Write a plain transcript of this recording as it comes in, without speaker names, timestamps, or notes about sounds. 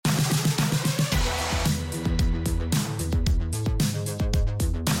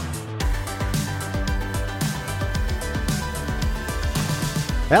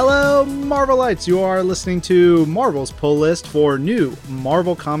Hello, Marvelites! You are listening to Marvel's pull list for new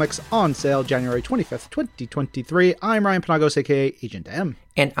Marvel Comics on sale January 25th, 2023. I'm Ryan Penagos, aka Agent M.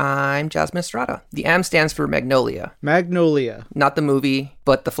 And I'm Jasmine Estrada. The M stands for Magnolia. Magnolia. Not the movie,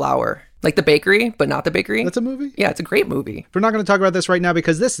 but the flower. Like the bakery, but not the bakery. That's a movie? Yeah, it's a great movie. We're not going to talk about this right now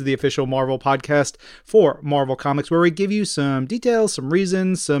because this is the official Marvel podcast for Marvel Comics, where we give you some details, some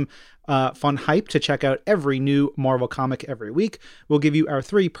reasons, some fun hype to check out every new Marvel comic every week. We'll give you our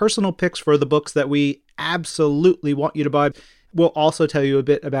 3 personal picks for the books that we absolutely want you to buy. We'll also tell you a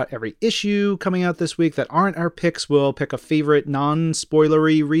bit about every issue coming out this week that aren't our picks. We'll pick a favorite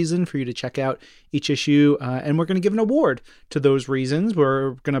non-spoilery reason for you to check out each issue, and we're going to give an award to those reasons.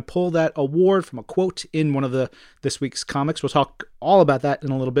 We're going to pull that award from a quote in one of this week's comics. We'll talk all about that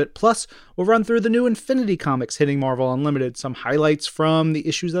in a little bit. Plus, we'll run through the new Infinity comics hitting Marvel Unlimited, some highlights from the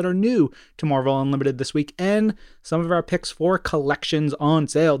issues that are new to Marvel Unlimited this week, and some of our picks for collections on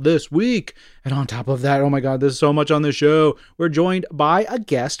sale this week. And on top of that, oh my God, there's so much on the show. We're joined by a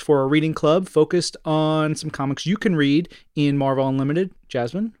guest for a reading club focused on some comics you can read in Marvel Unlimited.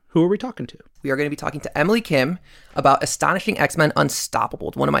 Jasmine, who are we talking to? We are going to be talking to Emily Kim about Astonishing X-Men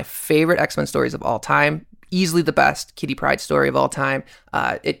Unstoppable, one of my favorite X-Men stories of all time. Easily the best Kitty Pryde story of all time.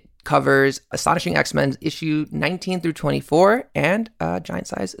 It covers Astonishing X-Men issue 19 through 24 and giant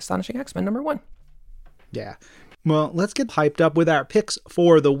size Astonishing X-Men number 1. Yeah. Well, let's get hyped up with our picks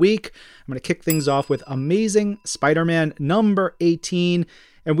for the week. I'm going to kick things off with Amazing Spider-Man number 18.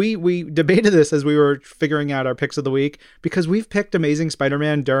 And we debated this as we were figuring out our picks of the week, because we've picked Amazing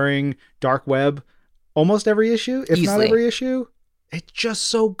Spider-Man during Dark Web almost every issue, if not every issue. It's just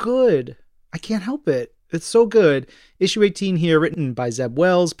so good. I can't help it. It's so good. Issue 18 here, written by Zeb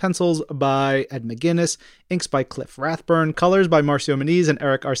Wells, pencils by Ed McGuinness, inks by Cliff Rathburn, colors by Marcio Moniz and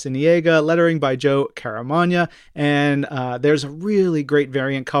Eric Arciniega, lettering by Joe Caramagna, and there's a really great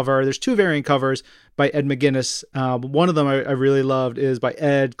variant cover. There's 2 variant covers by Ed McGuinness. One of them I really loved is by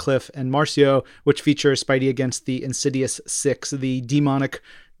Ed, Cliff, and Marcio, which features Spidey against the Insidious Six, the demonic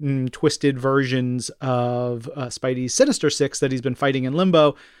twisted versions of Spidey's Sinister Six that he's been fighting in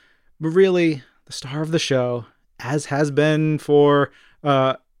Limbo. But really, the star of the show, as has been for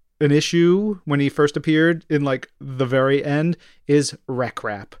an issue when he first appeared in like the very end, is Rec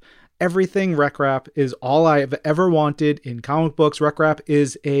Rap. Everything Rec Rap is all I've ever wanted in comic books. Rec Rap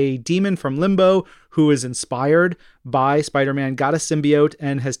is a demon from Limbo who is inspired by Spider-Man, got a symbiote,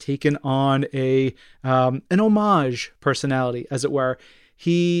 and has taken on an homage personality, as it were.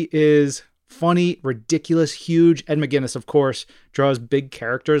 He is funny, ridiculous, huge. Ed McGuinness, of course, draws big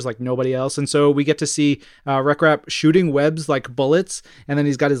characters like nobody else. And so we get to see Rec Rap shooting webs like bullets. And then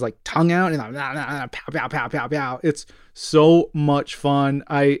he's got his like tongue out and like, nah, nah, nah, pow, pow, pow, pow, pow. It's so much fun.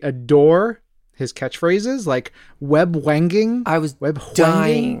 I adore his catchphrases like web wanging. I was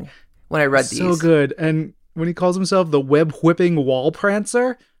dying when I read these. So good. And when he calls himself the web whipping wall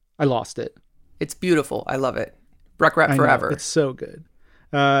prancer, I lost it. It's beautiful. I love it. Rec Rap forever. It's so good.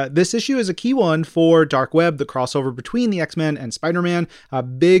 This issue is a key one for Dark Web, the crossover between the X-Men and Spider-Man.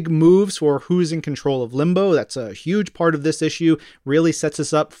 Big moves for who's in control of Limbo. That's a huge part of this issue. Really sets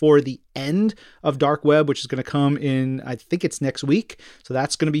us up for the end of Dark Web, which is going to come in, I think it's next week. So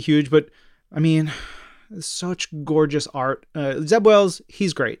that's going to be huge. But, I mean, such gorgeous art. Zeb Wells,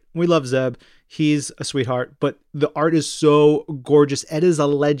 he's great. We love Zeb. He's a sweetheart, but the art is so gorgeous. Ed is a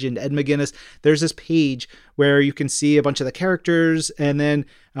legend. Ed McGuinness. There's this page where you can see a bunch of the characters and then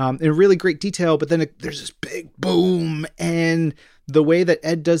in really great detail, but then there's this big boom, and the way that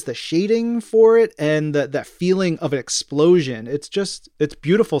Ed does the shading for it and that feeling of an explosion. It's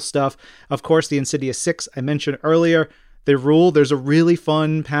beautiful stuff. Of course, the Insidious Six I mentioned earlier. They rule. There's a really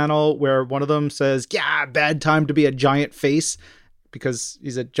fun panel where one of them says, "Yeah, bad time to be a giant face," because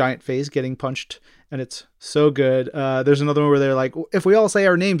he's a giant face getting punched, and it's so good. There's another one where they're like, if we all say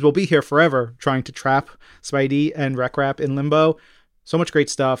our names, we'll be here forever, trying to trap Spidey and Rec Rap in Limbo. So much great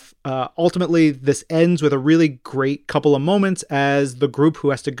stuff. Ultimately, this ends with a really great couple of moments as the group who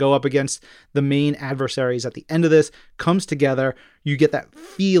has to go up against the main adversaries at the end of this comes together. You get that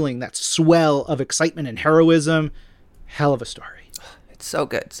feeling, that swell of excitement and heroism. Hell of a story. So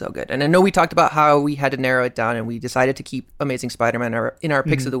good, so good. And I know we talked about how we had to narrow it down and we decided to keep Amazing Spider-Man in our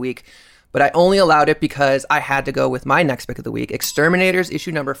picks of the week, but I only allowed it because I had to go with my next pick of the week, Exterminators,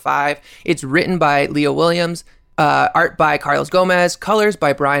 issue number 5. It's written by Leo Williams, art by Carlos Gomez, colors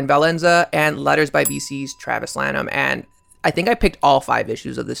by Brian Valenza, and letters by VC's Travis Lanham. And I think I picked all 5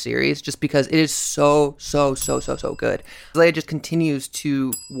 issues of the series just because it is so good. Leia just continues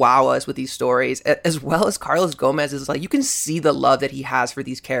to wow us with these stories, as well as Carlos Gomez is like, you can see the love that he has for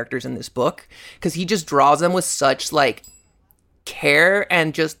these characters in this book because he just draws them with such like care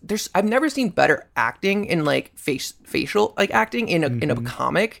and just I've never seen better acting in like facial like acting in a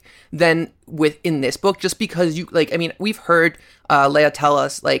comic than in this book, just because you like, I mean, we've heard Leia tell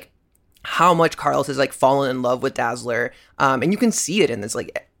us like how much Carlos has like fallen in love with Dazzler, and you can see it in this,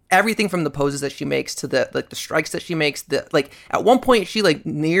 like everything from the poses that she makes to the like the strikes that she makes. The like at one point she like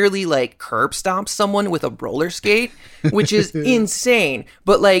nearly like curb stomps someone with a roller skate, which is insane,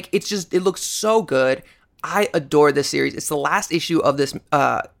 but like it looks so good. I adore this series. It's the last issue of this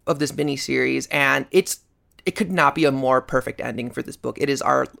mini series, and it could not be a more perfect ending for this book. It is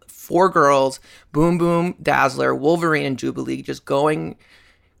our 4 girls, Boom Boom, Dazzler, Wolverine, and Jubilee, just going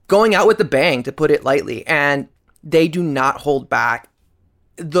out with the bang, to put it lightly, and they do not hold back.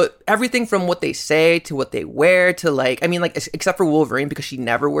 Everything from what they say to what they wear to like, I mean, like, except for Wolverine, because she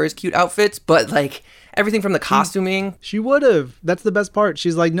never wears cute outfits, but like everything from the costuming. She would have. That's the best part.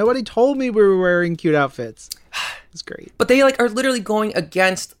 She's like, nobody told me we were wearing cute outfits. It's great. But they like are literally going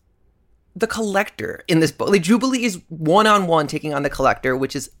against the Collector in this book. Like Jubilee is one-on-one taking on the Collector,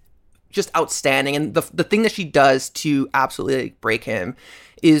 which is just outstanding. And the thing that she does to absolutely like, break him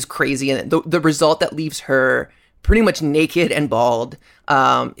is crazy. And the result that leaves her pretty much naked and bald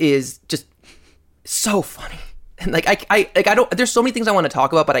is just so funny. And like I don't, there's so many things I want to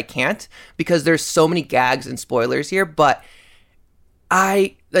talk about, but I can't because there's so many gags and spoilers here. But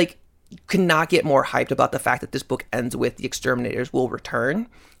I like could not get more hyped about the fact that this book ends with the Exterminators will return.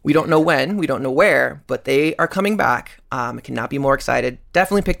 We don't know when, we don't know where, but they are coming back. I cannot be more excited.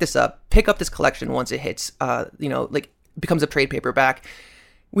 Definitely pick this up. Pick up this collection once it hits, like becomes a trade paperback.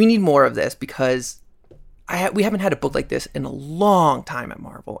 We need more of this because we haven't had a book like this in a long time at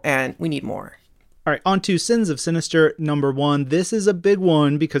Marvel, and we need more. All right, on to Sins of Sinister #1. This is a big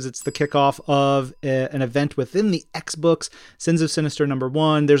one because it's the kickoff of an event within the X books, Sins of Sinister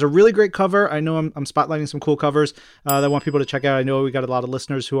 #1. There's a really great cover. I know I'm spotlighting some cool covers that I want people to check out. I know we got a lot of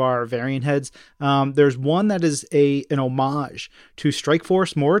listeners who are variant heads. There's one that is an homage to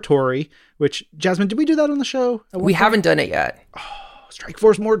Strikeforce Morituri, which, Jasmine, did we do that on the show? We haven't done it yet. Oh,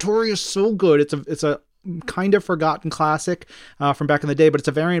 Strikeforce Morituri is so good. It's a kind of forgotten classic from back in the day, but it's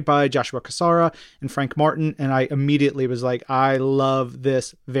a variant by Joshua Cassara and Frank Martin, and I immediately was like, I love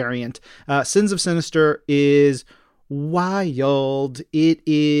this variant. Sins of Sinister is wild. It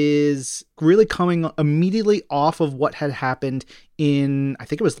is really coming immediately off of what had happened in, I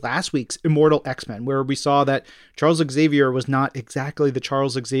think it was last week's Immortal X-Men, where we saw that Charles Xavier was not exactly the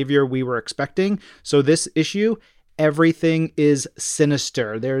Charles Xavier we were expecting. So this issue, everything is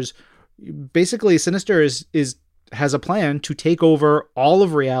sinister. There's basically Sinister has a plan to take over all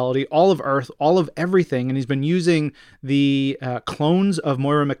of reality, all of Earth, all of everything, and he's been using the clones of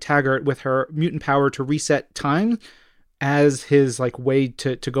Moira McTaggart with her mutant power to reset time as his like way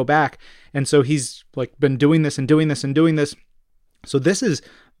to go back. And so he's like been doing this and doing this and doing this. So this is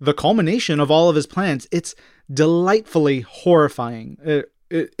the culmination of all of his plans. It's delightfully horrifying.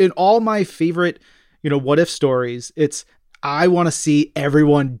 In all my favorite, what if stories, I want to see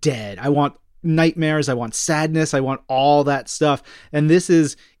everyone dead. I want nightmares. I want sadness. I want all that stuff. And this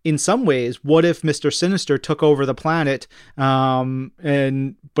is, in some ways, what if Mr. Sinister took over the planet? But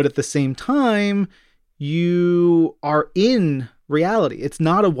at the same time, you are in reality. It's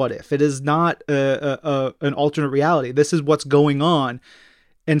not a what if. It is not an alternate reality. This is what's going on.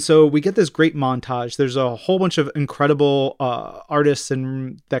 And so we get this great montage. There's a whole bunch of incredible artists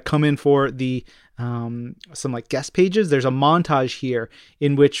that come in for the some like guest pages. There's a montage here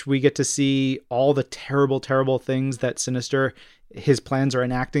in which we get to see all the terrible, terrible things that Sinister, his plans are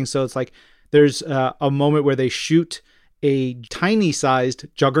enacting. So it's like there's a moment where they shoot a tiny sized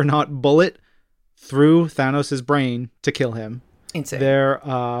Juggernaut bullet through Thanos' brain to kill him. Insane. There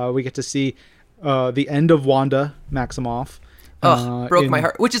we get to see the end of Wanda Maximoff. Broke my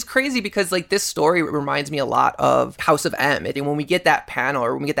heart, which is crazy because like this story reminds me a lot of House of M. And when we get that panel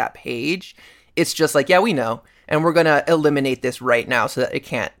or when we get that page, it's just like, yeah, we know. And we're going to eliminate this right now so that it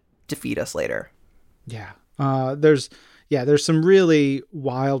can't defeat us later. Yeah. There's some really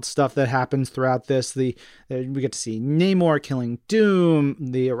wild stuff that happens throughout this. We get to see Namor killing Doom,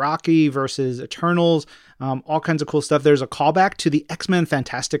 the Iraqi versus Eternals, all kinds of cool stuff. There's a callback to the X-Men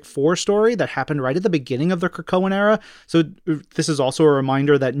Fantastic Four story that happened right at the beginning of the Krakoan era. So this is also a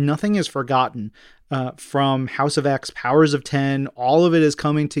reminder that nothing is forgotten from House of X, Powers of 10. All of it is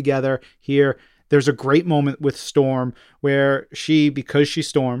coming together here. There's a great moment with Storm where because she's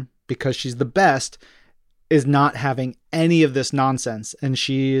Storm, because she's the best, is not having any of this nonsense. And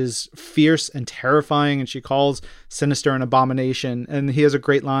she is fierce and terrifying, and she calls Sinister an abomination. And he has a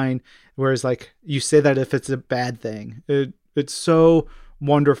great line where he's like, you say that if it's a bad thing. It's so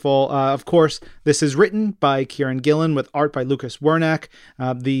wonderful. Of course, this is written by Kieran Gillen with art by Lucas Wernack.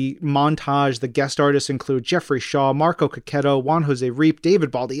 The montage, the guest artists include Jeffrey Shaw, Marco Cacchetto, Juan Jose Reap,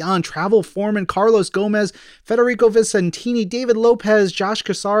 David Baldian, Travel Foreman, Carlos Gomez, Federico Vicentini, David Lopez, Josh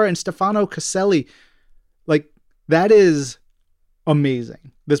Cassara, and Stefano Caselli. Like, that is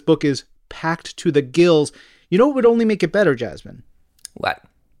amazing. This book is packed to the gills. You know what would only make it better, Jasmine? What?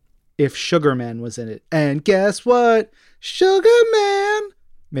 If Sugarman was in it. And guess what? Sugarman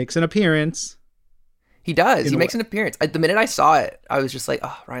makes an appearance. He does. He makes an appearance. The minute I saw it, I was just like,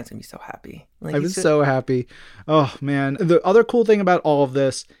 oh, Ryan's going to be so happy. Like, I was so happy. Oh, man. The other cool thing about all of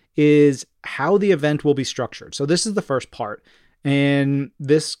this is how the event will be structured. So this is the first part. And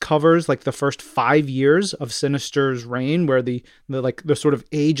this covers like the first 5 years of Sinister's reign, where the sort of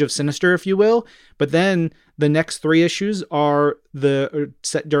age of Sinister, if you will. But then the next 3 issues are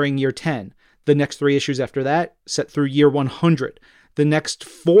set during year 10. The next 3 issues after that set through year 100. The next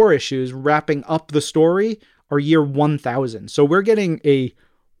 4 issues wrapping up the story are year 1000. So we're getting a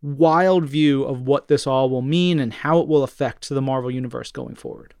wild view of what this all will mean and how it will affect the Marvel Universe going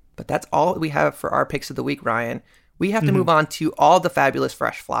forward. But that's all we have for our picks of the week, Ryan. We have to move on to all the fabulous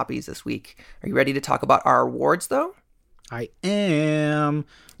fresh floppies this week. Are you ready to talk about our awards, though? I am.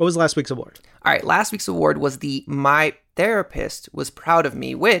 What was last week's award? All right, last week's award was the My Therapist Was Proud of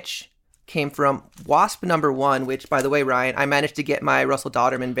Me, which came from Wasp #1, which, by the way, Ryan, I managed to get my Russell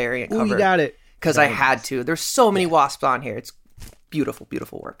Dauterman variant cover. Ooh, you got it. Because I had to. There's so many Wasps on here. It's beautiful,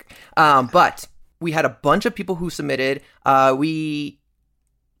 beautiful work. But we had a bunch of people who submitted. We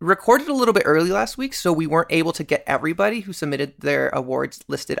recorded a little bit early last week, so we weren't able to get everybody who submitted their awards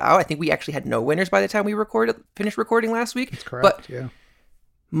listed out. I think we actually had no winners by the time we finished recording last week. That's correct, but yeah.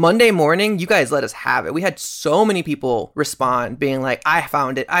 Monday morning, you guys let us have it. We had so many people respond, being like, I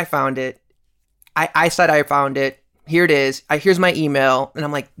found it. I said I found it. Here it is. Here's my email. And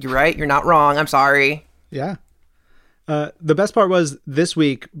I'm like, you're right. You're not wrong. I'm sorry. Yeah. The best part was this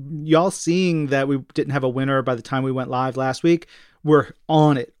week, y'all seeing that we didn't have a winner by the time we went live last week. We're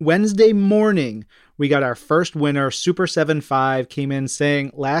on it. Wednesday morning, we got our first winner. Super75 came in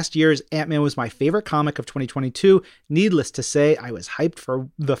saying, last year's Ant-Man was my favorite comic of 2022. Needless to say, I was hyped for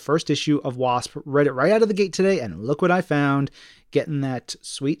the first issue of Wasp. Read it right out of the gate today, and look what I found. Getting that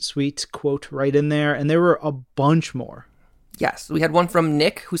sweet, sweet quote right in there. And there were a bunch more. Yes, we had one from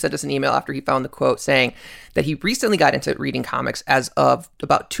Nick, who sent us an email after he found the quote, saying that he recently got into reading comics as of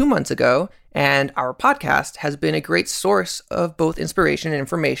about 2 months ago, and our podcast has been a great source of both inspiration and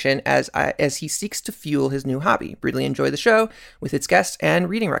information as he seeks to fuel his new hobby. Really enjoy the show with its guests and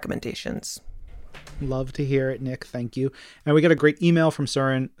reading recommendations. Love to hear it, Nick. Thank you. And we got a great email from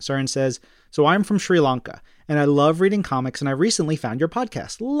Surin. Surin says, so I'm from Sri Lanka, and I love reading comics, and I recently found your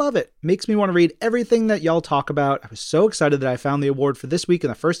podcast. Love it. Makes me want to read everything that y'all talk about. I was so excited that I found the award for this week in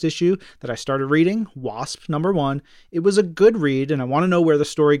the first issue that I started reading, Wasp #1. It was a good read, and I want to know where the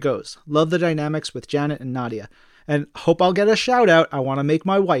story goes. Love the dynamics with Janet and Nadia. And hope I'll get a shout out. I want to make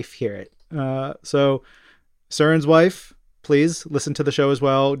my wife hear it. So Surin's wife, please listen to the show as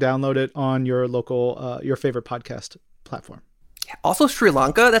well. Download it on your local, your favorite podcast platform. Also Sri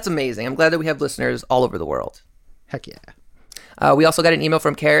Lanka, that's amazing. I'm glad that we have listeners all over the world. Heck yeah. We also got an email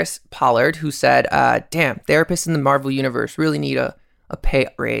from Karis Pollard who said, damn, therapists in the Marvel Universe really need a pay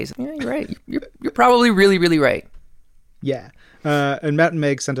raise. Yeah, you're right. You're probably really, really right. Yeah. And Matt and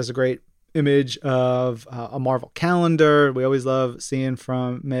Meg sent us a great image of a Marvel calendar. We always love seeing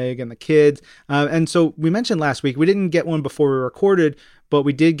from Meg and the kids. And so we mentioned last week, we didn't get one before we recorded, but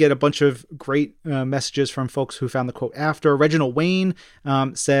we did get a bunch of great messages from folks who found the quote after. Reginald Wayne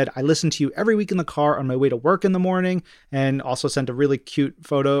said, I listen to you every week in the car on my way to work in the morning, and also sent a really cute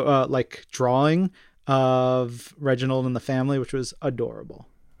photo, drawing of Reginald and the family, which was adorable.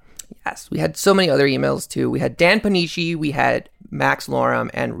 Yes, we had so many other emails too. We had Dan Panici, we had Max Loram,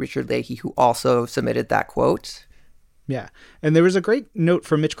 and Richard Leahy, who also submitted that quote. Yeah. And there was a great note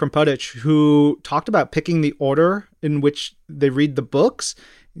from Mitch Krumputich, who talked about picking the order in which they read the books.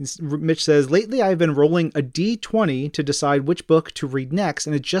 Mitch says, lately I've been rolling a D20 to decide which book to read next,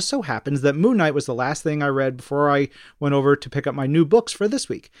 and it just so happens that Moon Knight was the last thing I read before I went over to pick up my new books for this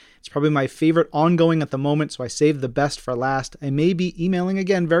week. It's probably my favorite ongoing at the moment, so I saved the best for last. I may be emailing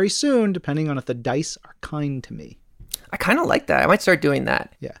again very soon, depending on if the dice are kind to me. I kind of like that. I might start doing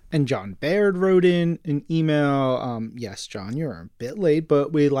that. Yeah. And John Baird wrote in an email. Yes, John, you're a bit late,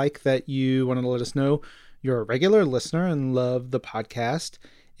 but we like that you wanted to let us know you're a regular listener and love the podcast.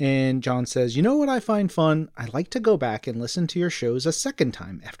 And John says, you know what I find fun? I like to go back and listen to your shows a second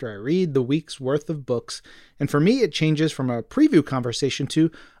time after I read the week's worth of books. And for me, it changes from a preview conversation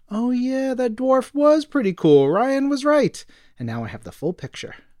to, Oh yeah, that dwarf was pretty cool. Ryan was right. And now I have the full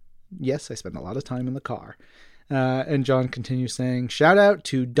picture. Yes, I spent a lot of time in the car. And John continues saying, shout out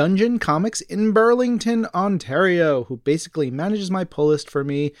to Dungeon Comics in Burlington, Ontario, who basically manages my pull list for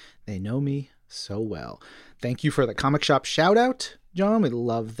me. They know me so well. Thank you for the comic shop shout out, John. We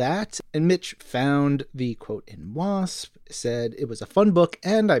love that. And Mitch found the quote in Wasp, said, it was a fun book,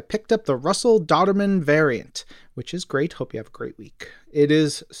 and I picked up the Russell Dodderman variant, which is great. Hope you have a great week. It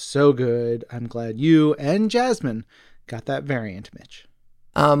is so good. I'm glad you and Jasmine got that variant, Mitch.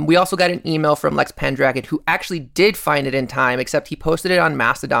 We also got an email from Lex Pendragon, who actually did find it in time, except he posted it on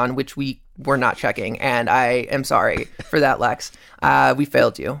Mastodon, which we were not checking, and I am sorry for that, Lex. We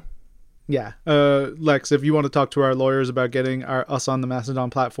failed you. Yeah. Lex, if you want to talk to our lawyers about getting us on the Mastodon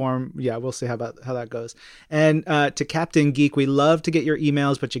platform, yeah, we'll see how that goes. And to Captain Geek, we love to get your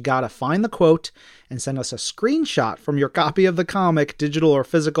emails, but you got to find the quote and send us a screenshot from your copy of the comic, digital or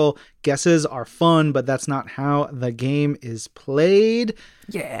physical. Guesses are fun, but that's not how the game is played.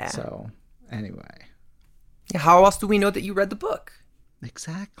 Yeah. So, anyway. How else do we know that you read the book?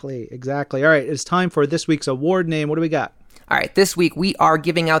 Exactly. All right, it's time for this week's award name. What do we got? All right, this week we are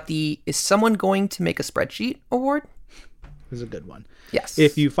giving out the Is Someone Going to Make a Spreadsheet award? This is a good one. Yes.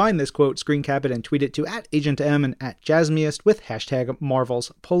 If you find this quote, screen cap it and tweet it to @AgentM and @Jasmiest with hashtag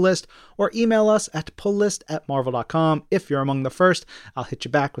Marvel's Pull List, or email us at pulllist@marvel.com. If you're among the first, I'll hit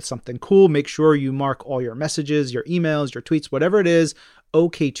you back with something cool. Make sure you mark all your messages, your emails, your tweets, whatever it is,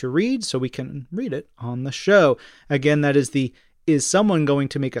 okay to read so we can read it on the show. Again, that is the Is Someone Going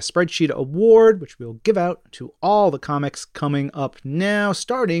to Make a Spreadsheet award, which we'll give out to all the comics coming up now,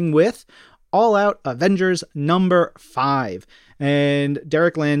 starting with All Out Avengers number 5. And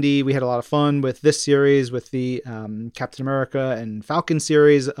Derek Landy, we had a lot of fun with this series, with the Captain America and Falcon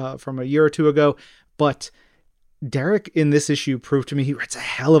series from a year or two ago. But Derek in this issue proved to me he writes a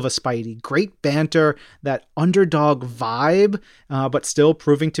hell of a Spidey. Great banter, that underdog vibe, but still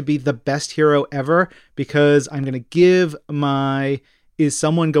proving to be the best hero ever, because I'm going to give my Is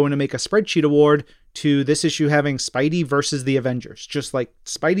Someone Going to Make a Spreadsheet award to this issue having Spidey versus the Avengers. Just like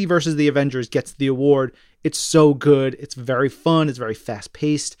Spidey versus the Avengers gets the award. It's so good. It's very fun. It's very fast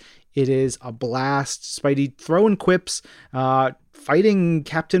paced. It is a blast. Spidey throwing quips, fighting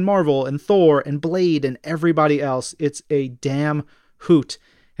Captain Marvel and Thor and Blade and everybody else. It's a damn hoot.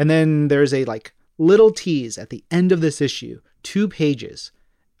 And then there's a little tease at the end of this issue, 2 pages,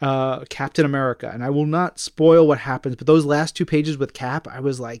 Captain America. And I will not spoil what happens, but those last 2 pages with Cap, I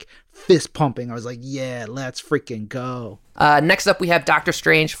was like fist pumping. I was like, yeah, let's freaking go. Next up, we have Doctor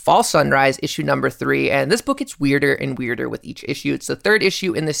Strange Fall Sunrise, issue number 3. And this book gets weirder and weirder with each issue. It's the 3rd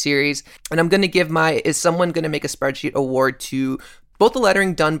issue in the series. And I'm going to give my Is Someone Going to Make a Spreadsheet award to both the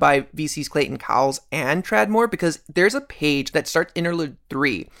lettering done by VC's Clayton Cowles and Tradmore, because there's a page that starts interlude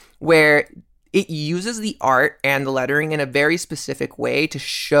 3 where it uses the art and the lettering in a very specific way to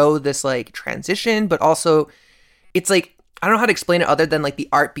show this transition, but also it's I don't know how to explain it other than the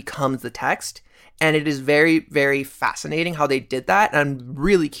art becomes the text. And it is very, very fascinating how they did that. And I'm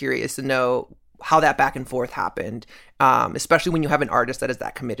really curious to know how that back and forth happened, especially when you have an artist that is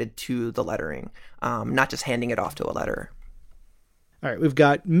that committed to the lettering, not just handing it off to a letterer. All right, we've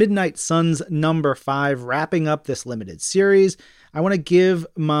got Midnight Suns number 5 wrapping up this limited series. I want to give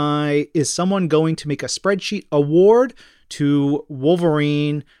my Is Someone Going to Make a Spreadsheet award to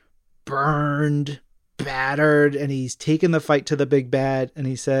Wolverine, burned, battered, and he's taken the fight to the big bad, and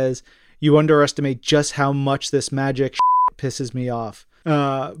he says, you underestimate just how much this magic pisses me off.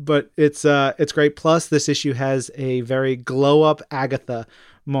 But it's great. Plus, this issue has a very glow-up Agatha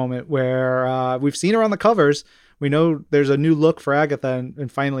moment where we've seen her on the covers. We know there's a new look for Agatha,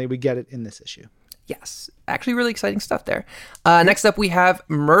 and finally we get it in this issue. Yes, actually really exciting stuff there. Next up, we have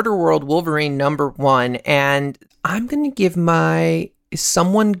Murder World Wolverine number 1, and I'm going to give my Is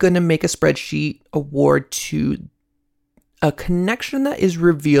Someone Going to Make a Spreadsheet award to a connection that is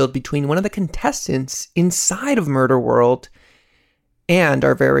revealed between one of the contestants inside of Murder World and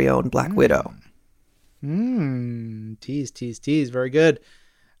our very own Black Widow. Tease. Very good.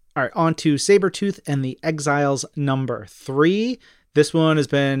 All right, on to Sabretooth and the Exiles number 3. This one has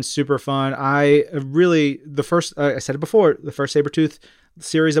been super fun. I said it before, the first Sabretooth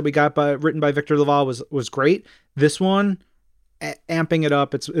series that we got written by Victor Laval was great. This one, amping it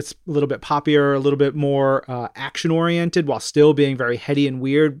up. It's a little bit poppier, a little bit more action oriented, while still being very heady and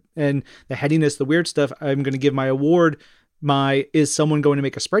weird. And the headiness, the weird stuff, I'm going to give my award. My Is Someone Going to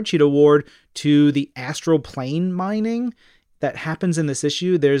Make a Spreadsheet award to the astral plane mining that happens in this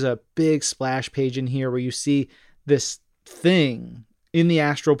issue. There's a big splash page in here where you see this thing in the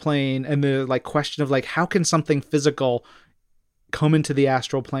astral plane and the question of how can something physical come into the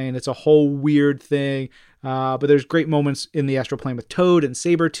astral plane. It's a whole weird thing. But there's great moments in the astral plane with Toad and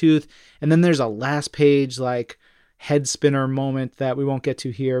Sabretooth. And then there's a last page, like, head spinner moment that we won't get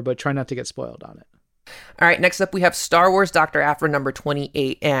to here, but try not to get spoiled on it. All right, next up we have Star Wars Dr. Aphra number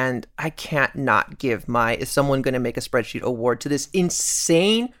 28, and I can't not give my Is Someone Gonna Make a Spreadsheet award to this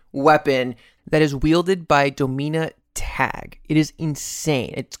insane weapon that is wielded by Domina Tag. It is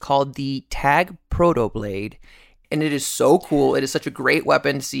insane. It's called the Tag Protoblade, and it is so cool. It is such a great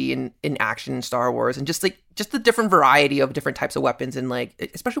weapon to see in action in Star Wars, and just the different variety of different types of weapons, and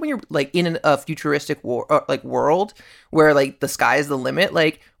like especially when you're like in a futuristic world where like the sky is the limit.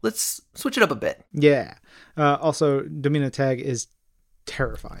 Like, let's switch it up a bit. Yeah. Also, Domina Tag is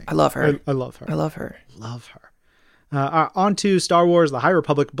terrifying. I love her. I love her. I love her. Love her. On to Star Wars, The High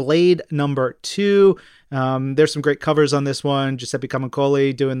Republic Blade number 2. There's some great covers on this one. Giuseppe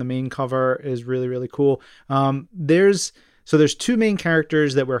Camicoli doing the main cover is really, really cool. There's 2 main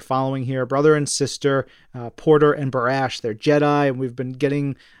characters that we're following here, brother and sister, Porter and Barash. They're Jedi, and we've been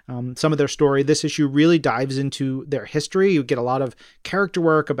getting some of their story. This issue really dives into their history. You get a lot of character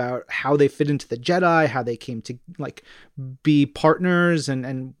work about how they fit into the Jedi, how they came to like be partners,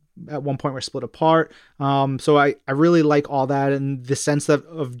 and at one point were split apart. So I really like all that, and the sense of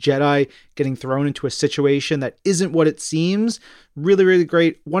Jedi getting thrown into a situation that isn't what it seems. Really, really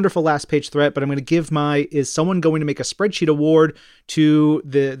great. Wonderful last page threat, but I'm going to give my Is Someone Going to Make a Spreadsheet award to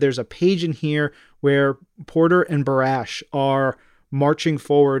there's a page in here where Porter and Barash are marching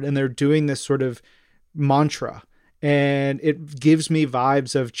forward, and they're doing this sort of mantra. And it gives me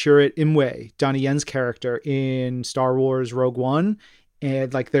vibes of Chirrut Imwe, Donnie Yen's character in Star Wars Rogue One.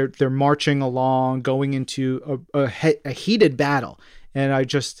 And like they're marching along, going into a heated battle. And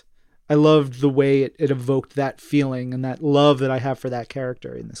I loved the way it evoked that feeling and that love that I have for that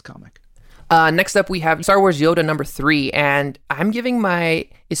character in this comic. Next up, we have Star Wars Yoda number 3. And I'm giving my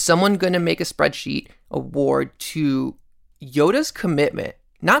Is Someone Gonna Make a Spreadsheet award to Yoda's commitment.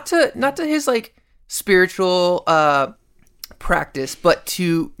 Not to his like spiritual practice, but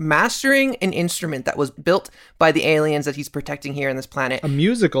to mastering an instrument that was built by the aliens that he's protecting here on this planet. A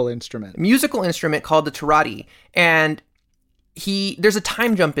musical instrument called the Tarati. And there's a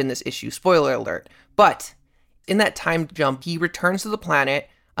time jump in this issue, spoiler alert. But in that time jump, he returns to the planet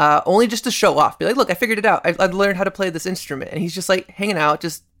only just to show off. Be like, look, I figured it out. I've learned how to play this instrument. And he's just like hanging out,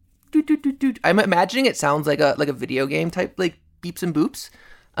 just doot, doot, doot, doot. I'm imagining it sounds like a video game type, like beeps and boops.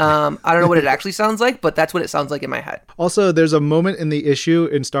 I don't know what it actually sounds like, but that's what it sounds like in my head. Also, there's a moment in the issue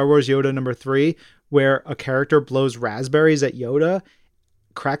in Star Wars Yoda number 3 where a character blows raspberries at Yoda.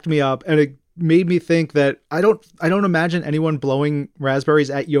 Cracked me up, and it made me think that I don't imagine anyone blowing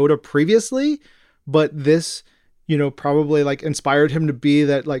raspberries at Yoda previously, but this, probably like inspired him to be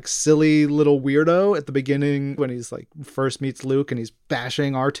that like silly little weirdo at the beginning when he's like first meets Luke and he's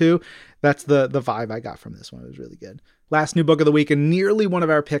bashing R2. That's the vibe I got from this one. It was really good. Last new book of the week, and nearly one of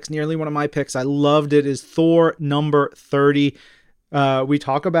my picks. I loved it, is Thor number 30. We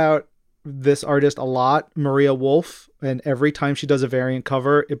talk about this artist a lot, Maria Wolf, and every time she does a variant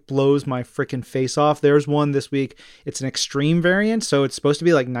cover, it blows my freaking face off. There's one this week. It's an extreme variant, so it's supposed to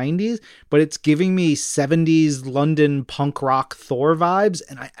be like 90s, but it's giving me 70s London punk rock Thor vibes,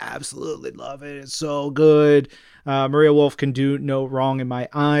 and I absolutely love it. It's so good. Maria Wolf can do no wrong in my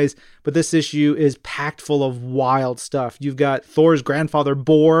eyes, but this issue is packed full of wild stuff. You've got Thor's grandfather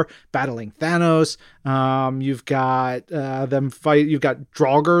Bor battling Thanos. You've got them fight. You've got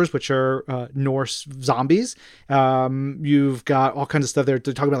Draugrs, which are Norse zombies. You've got all kinds of stuff there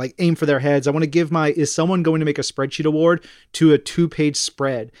to talk about, like aim for their heads. I want to give my Is Someone Going to Make a Spreadsheet award to a 2-page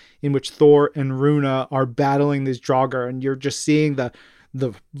spread in which Thor and Runa are battling these Draugr, and you're just seeing the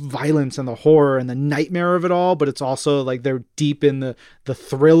violence and the horror and the nightmare of it all, but it's also like they're deep in the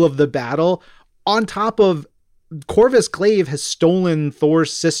thrill of the battle. On top of Corvus Glaive has stolen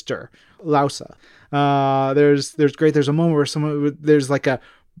Thor's sister, Lausa. There's a moment where there's like a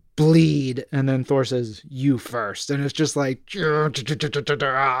bleed, and then Thor says, "You first," and it's just like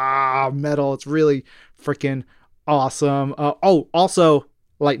metal. It's really freaking awesome. Also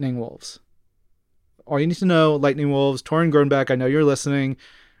Lightning Wolves. All you need to know, Lightning Wolves, Torrin Grunbeck, I know you're listening.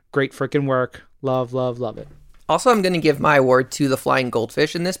 Great freaking work. Love, love, love it. Also, I'm going to give my award to the Flying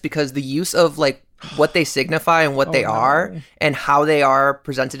Goldfish in this, because the use of like what they signify and what they are and how they are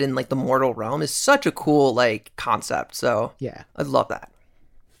presented in like the mortal realm is such a cool like concept. So yeah, I love that.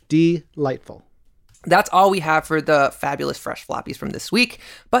 Delightful. That's all we have for the fabulous fresh floppies from this week.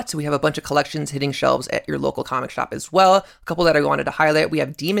 But we have a bunch of collections hitting shelves at your local comic shop as well. A couple that I wanted to highlight. We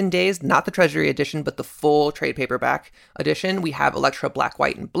have Demon Days, not the Treasury edition, but the full trade paperback edition. We have Elektra Black,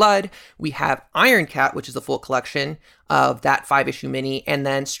 White, and Blood. We have Iron Cat, which is a full collection of that 5-issue mini. And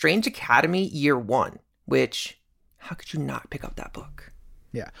then Strange Academy Year 1, which, how could you not pick up that book?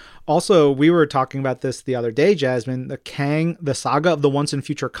 Yeah. Also, we were talking about this the other day, Jasmine. The Kang, the Saga of the Once and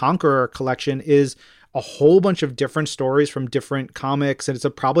Future Conqueror collection is a whole bunch of different stories from different comics, and it's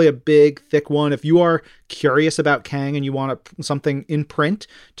probably a big, thick one. If you are curious about Kang and you want something in print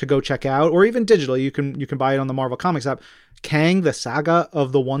to go check out, or even digitally, you can buy it on the Marvel Comics app. Kang, the Saga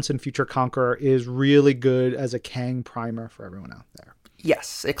of the Once and Future Conqueror is really good as a Kang primer for everyone out there.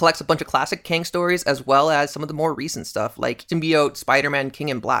 Yes, it collects a bunch of classic Kang stories as well as some of the more recent stuff like Symbiote, Spider-Man, King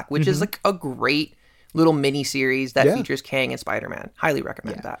in Black, which is like a great little mini series that features Kang and Spider-Man. Highly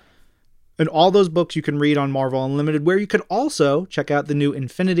recommend that. And all those books you can read on Marvel Unlimited, where you could also check out the new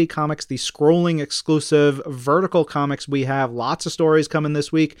Infinity Comics, the scrolling exclusive vertical comics we have. Lots of stories coming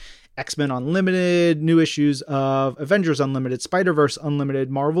this week. X-Men Unlimited, new issues of Avengers Unlimited, Spider-Verse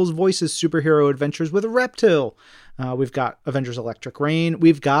Unlimited, Marvel's Voices Superhero Adventures with Reptile. We've got Avengers Electric Rain.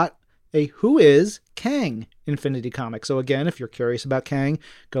 We've got a Who Is Kang Infinity comic. So again, if you're curious about Kang,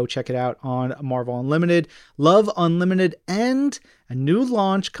 go check it out on Marvel Unlimited. Love Unlimited, and a new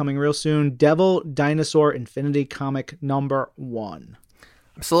launch coming real soon, Devil Dinosaur Infinity Comic #1.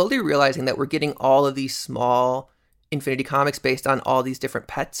 I'm slowly realizing that we're getting all of these small Infinity comics based on all these different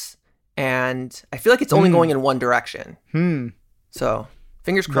pets, and I feel like it's only going in one direction. So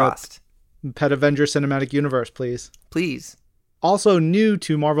fingers crossed. Pet Avenger Cinematic Universe, please. Please. Also new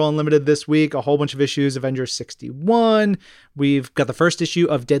to Marvel Unlimited this week, a whole bunch of issues, Avengers 61. We've got the first issue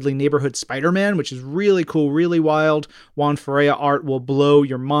of Deadly Neighborhood Spider-Man, which is really cool, really wild. Juan Ferreira art will blow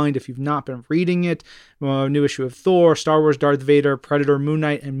your mind if you've not been reading it. New issue of Thor, Star Wars Darth Vader, Predator, Moon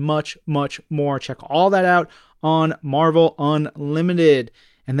Knight, and much, much more. Check all that out on Marvel Unlimited.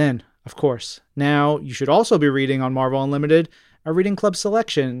 And then, of course, now you should also be reading on Marvel Unlimited our Reading Club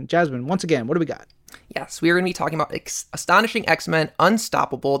selection. Jasmine, once again, what do we got? Yes, we are going to be talking about Astonishing X-Men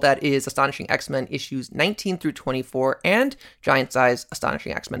Unstoppable. That is Astonishing X-Men issues 19 through 24 and Giant Size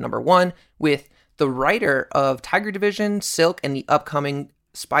Astonishing X-Men #1 with the writer of Tiger Division, Silk, and the upcoming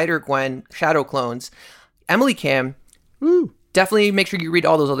Spider-Gwen Shadow Clones, Emily Kim. Woo. Definitely make sure you read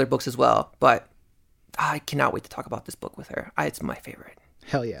all those other books as well, but I cannot wait to talk about this book with her. It's my favorite.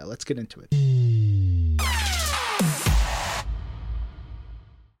 Hell yeah, let's get into it.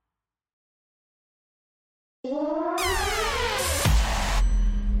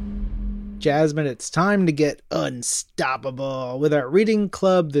 Jasmine, it's time to get unstoppable. With our reading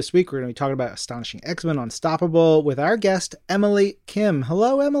club this week, we're going to be talking about Astonishing X-Men Unstoppable with our guest, Emily Kim.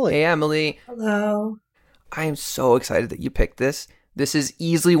 Hello, Emily. Hey, Emily. Hello. I am so excited that you picked this. This is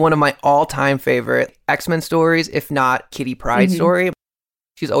easily one of my all-time favorite X-Men stories, if not Kitty Pryde story.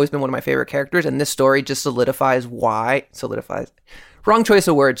 She's always been one of my favorite characters, and this story just solidifies. Wrong choice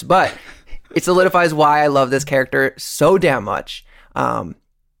of words, but it solidifies why I love this character so damn much.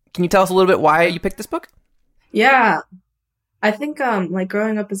 Can you tell us a little bit why you picked this book? Yeah. I think, like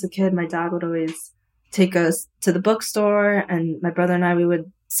growing up as a kid, my dad would always take us to the bookstore, and my brother and I, we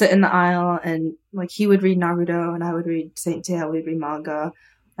would sit in the aisle, and like he would read Naruto and I would read Saint Seiya, we'd read manga.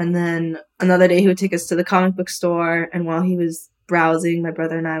 And then another day he would take us to the comic book store, and while he was browsing, my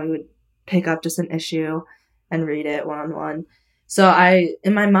brother and I, we would pick up just an issue and read it one-on-one. So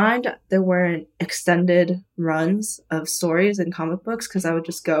in my mind, there weren't extended runs of stories in comic books because I would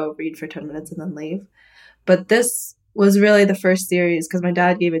just go read for 10 minutes and then leave. But this was really the first series, because my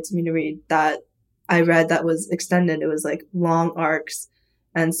dad gave it to me to read, that I read that was extended. It was like long arcs.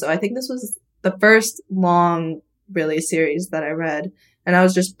 And so I think this was the first long, really, series that I read. And I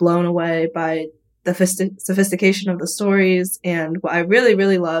was just blown away by the sophistication of the stories. And what I really,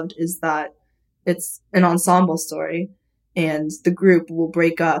 really loved is that it's an ensemble story. And the group will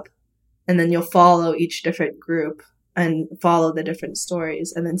break up, and then you'll follow each different group and follow the different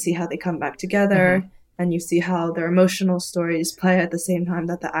stories, and then see how they come back together. And you see how their emotional stories play at the same time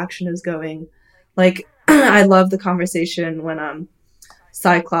that the action is going. Like, I love the conversation when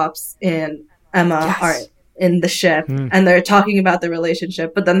Cyclops and Emma are in the ship, and they're talking about the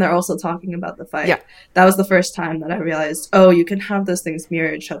relationship, but then they're also talking about the fight. Yeah. That was the first time that I realized, oh, you can have those things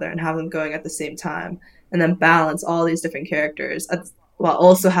mirror each other and have them going at the same time, and then balance all these different characters while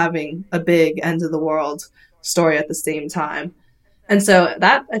also having a big end of the world story at the same time. And so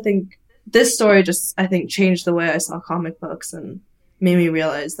that, I think, this story just, I think, changed the way I saw comic books and made me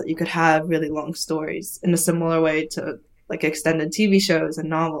realize that you could have really long stories in a similar way to like extended TV shows and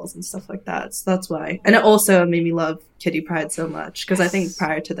novels and stuff like that. So that's why. And it also made me love Kitty Pryde so much, because I think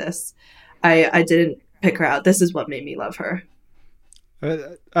prior to this, I didn't pick her out. This is what made me love her.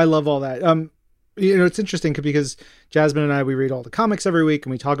 I love all that. It's interesting because Jasmine and I, we read all the comics every week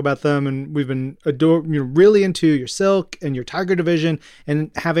and we talk about them, and we've been really into your Silk and your Tiger Division,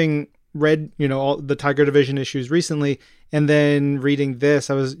 and having read, all the Tiger Division issues recently, and then reading this,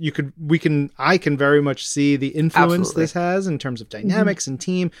 I can very much see the influence Absolutely. this has in terms of dynamics and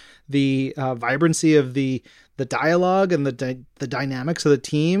team, the vibrancy of the dialogue and the dynamics of the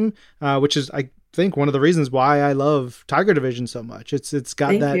team, which is, I think, one of the reasons why I love Tiger Division so much. It's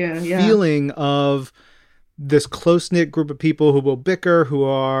got feeling of this close-knit group of people who will bicker, who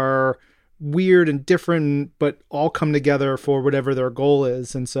are weird and different, but all come together for whatever their goal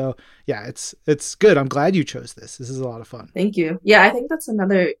is. And so, yeah, it's good. I'm glad you chose this. This is a lot of fun. Thank you. Yeah, I think that's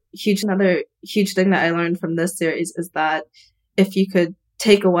another huge thing that I learned from this series, is that if you could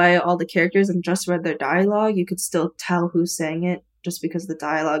take away all the characters and just read their dialogue, you could still tell who's saying it, just because the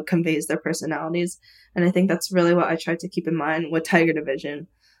dialogue conveys their personalities. And I think that's really what I tried to keep in mind with Tiger Division,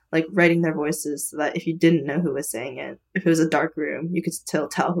 like writing their voices, so that if you didn't know who was saying it, if it was a dark room, you could still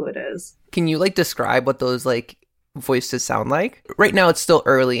tell who it is. Can you describe what those voices sound like? Right now it's still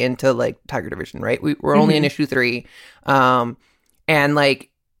early into Tiger Division, right? We're only in issue 3. And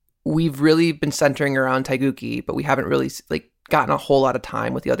we've really been centering around Taiguchi, but we haven't really gotten a whole lot of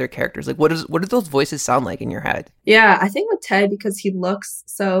time with the other characters. What do those voices sound like in your head? Yeah, I think with Ted, because he looks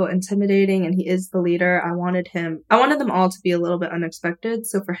so intimidating and he is the leader, I wanted them all to be a little bit unexpected.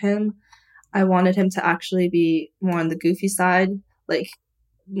 So for him, I wanted him to actually be more on the goofy side.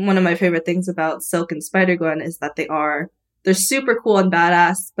 One of my favorite things about Silk and Spider-Gwen is that they're super cool and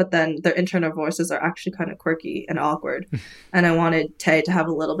badass, but then their internal voices are actually kind of quirky and awkward. And I wanted Tay to have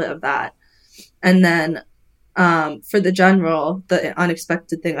a little bit of that. And then for the general, the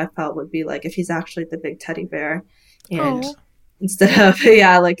unexpected thing I felt would be if he's actually the big teddy bear, and instead of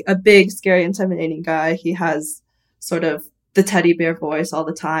a big, scary, intimidating guy, he has sort of the teddy bear voice all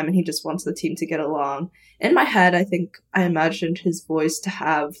the time, and he just wants the team to get along. In my head, I think I imagined his voice to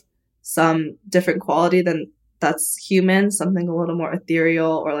have some different quality than that's human, something a little more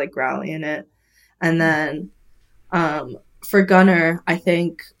ethereal or growly in it. And then for Gunner, I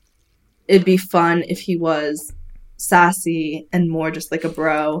think it'd be fun if he was sassy and more just like a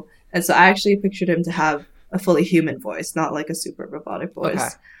bro. And so I actually pictured him to have a fully human voice, not a super robotic voice.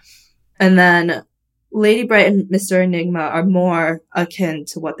 Okay. And then Lady Bright and Mr. Enigma are more akin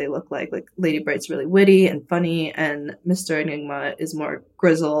to what they look like. Lady Bright's really witty and funny, and Mr. Enigma is more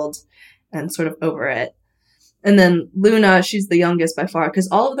grizzled and sort of over it. And then Luna, she's the youngest by far, because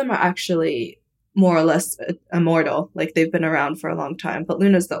all of them are actually more or less immortal. They've been around for a long time, but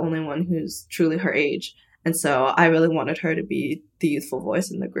Luna's the only one who's truly her age. And so I really wanted her to be the youthful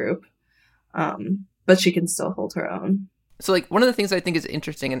voice in the group. But she can still hold her own. So one of the things I think is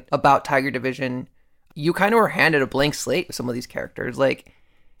interesting about Tiger Division, you kind of were handed a blank slate with some of these characters.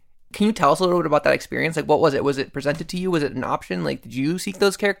 Can you tell us a little bit about that experience? What was it? Was it presented to you? Was it an option? Did you seek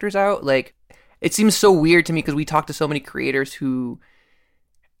those characters out? It seems so weird to me because we talk to so many creators who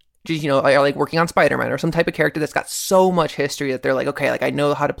just, are working on Spider-Man or some type of character that's got so much history that they're okay, I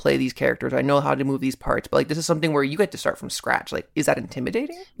know how to play these characters. I know how to move these parts. But this is something where you get to start from scratch. Is that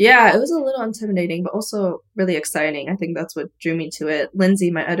intimidating? Yeah, it was a little intimidating, but also really exciting. I think that's what drew me to it. Lindsay,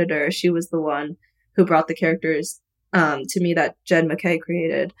 my editor, she was the one who brought the characters to me that Jed McKay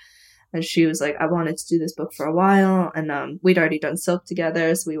created. And she was I wanted to do this book for a while. And we'd already done Silk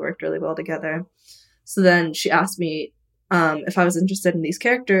together, so we worked really well together. So then she asked me if I was interested in these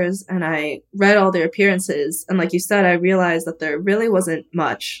characters, and I read all their appearances. And like you said, I realized that there really wasn't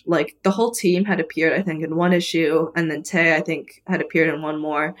much. The whole team had appeared, I think, in one issue, and then Tay, I think, had appeared in one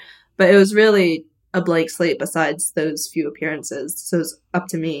more. But it was really a blank slate besides those few appearances. So it was up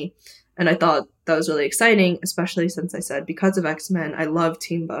to me. And I thought that was really exciting, especially since I said, because of X-Men, I love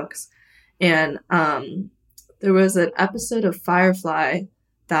team books. And there was an episode of Firefly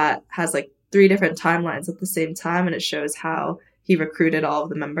that has 3 different timelines at the same time, and it shows how he recruited all of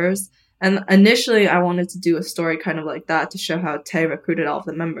the members. And initially I wanted to do a story kind of like that to show how Tay recruited all of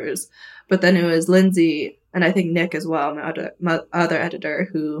the members. But then it was Lindsay, and I think Nick as well, my other editor,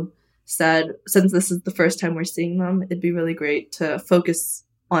 who said, since this is the first time we're seeing them, it'd be really great to focus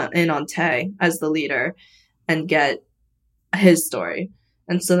on Tay as the leader and get his story.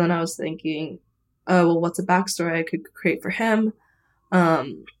 And so then I was thinking, oh, well, what's a backstory I could create for him?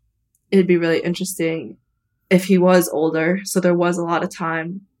 It'd be really interesting if he was older. So there was a lot of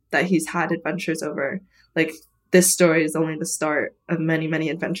time that he's had adventures over. this story is only the start of many, many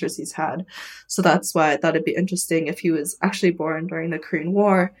adventures he's had. So that's why I thought it'd be interesting if he was actually born during the Korean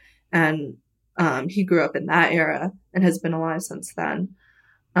War and he grew up in that era and has been alive since then.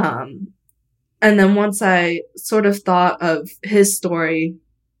 And then once I sort of thought of his story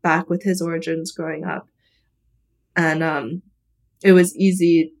back with his origins growing up, and it was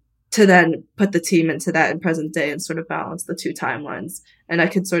easy to then put the team into that in present day and sort of balance the two timelines. And I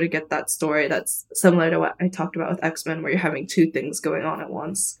could sort of get that story that's similar to what I talked about with X-Men, where you're having two things going on at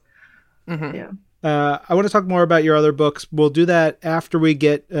once. Mm-hmm. Yeah. I want to talk more about your other books. We'll do that after we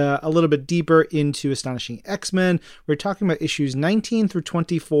get a little bit deeper into Astonishing X-Men. We're talking about issues 19 through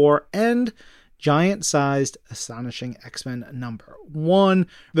 24 and giant-sized Astonishing X-Men #1.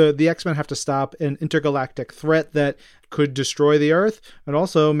 The X-Men have to stop an intergalactic threat that could destroy the Earth and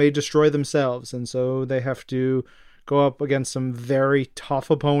also may destroy themselves. And so they have to go up against some very tough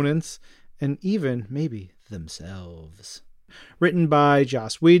opponents and even maybe themselves. Written by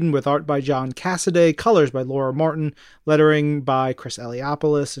Joss Whedon with art by John Cassaday, colors by Laura Martin, lettering by Chris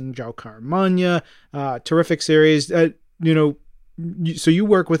Eliopoulos and Joe Caramagna. Terrific series. So you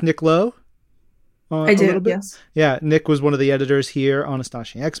work with Nick Lowe? I do, yes. Yeah, Nick was one of the editors here on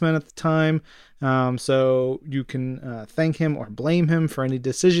Astonishing X-Men at the time. So you can thank him or blame him for any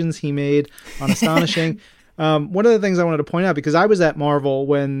decisions he made on Astonishing. One of the things I wanted to point out, because I was at Marvel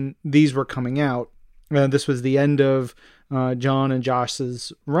when these were coming out, this was the end of John and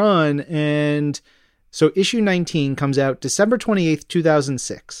Josh's run. And so issue 19 comes out December 28th,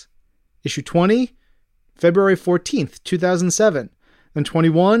 2006. Issue 20, February 14th, 2007. Then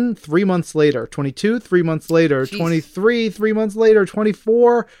 21, 3 months later. 22, 3 months later. Jeez. 23, 3 months later.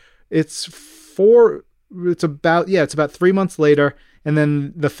 24, it's about 3 months later. And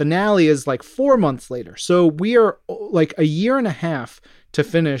then the finale is like 4 months later. So we are like a year and a half to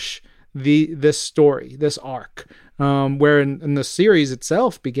finish this story, this arc, where in the series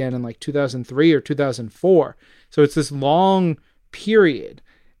itself began in like 2003 or 2004. So it's this long period.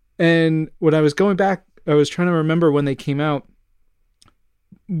 And when I was going back, I was trying to remember when they came out,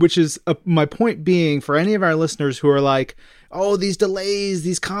 which is my point being, for any of our listeners who are like, oh, these delays,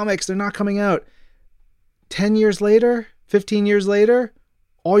 these comics, they're not coming out. 10 years later, 15 years later,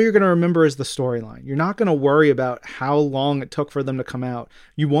 all you're going to remember is the storyline. You're not going to worry about how long it took for them to come out.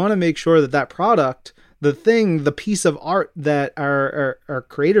 You want to make sure that product, the piece of art that our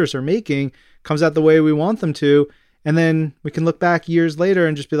creators are making comes out the way we want them to. And then we can look back years later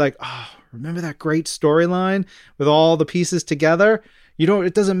and just be like, oh, remember that great storyline with all the pieces together?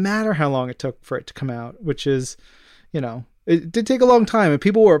 It doesn't matter how long it took for it to come out, which is, it did take a long time and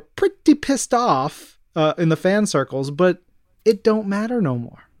people were pretty pissed off in the fan circles, but it don't matter no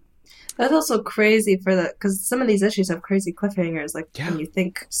more. That's also crazy because some of these issues have crazy cliffhangers. Like when you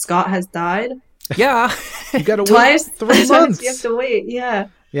think Scott has died. Yeah. You got to wait 3 months. You have to wait. Yeah.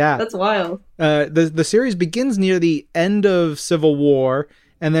 Yeah. That's wild. The series begins near the end of Civil War,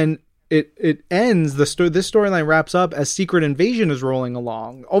 and then it ends. This storyline wraps up as Secret Invasion is rolling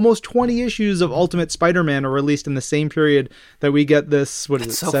along. Almost 20 issues of Ultimate Spider-Man are released in the same period that we get this. What is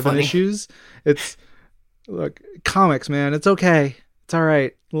it? So 7 funny. Issues. Look, comics, man. It's okay. It's all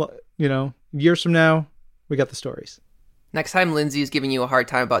right. Years from now, we got the stories. Next time Lindsay is giving you a hard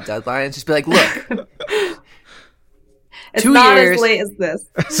time about deadlines, just be like, look. It's 2 not years, as late as this.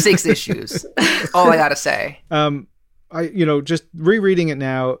 6 issues. All I gotta say. Just rereading it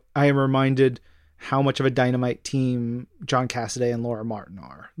now, I am reminded how much of a dynamite team John Cassaday and Laura Martin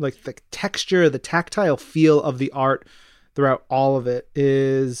are. Like the texture, the tactile feel of the art throughout all of it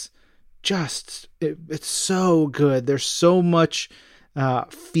is just, it's so good. There's so much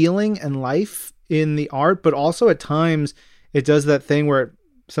feeling and life in the art, but also at times it does that thing where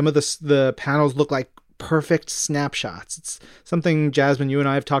some of the panels look like perfect snapshots. It's something, Jasmine, you and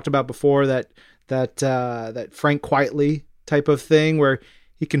I have talked about before, that Frank Quitely type of thing where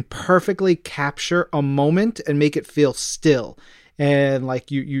he can perfectly capture a moment and make it feel still. And like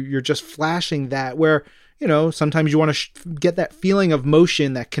you're just flashing that where, sometimes you want to get that feeling of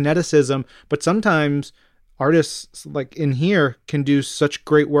motion, that kineticism, but sometimes artists like in here can do such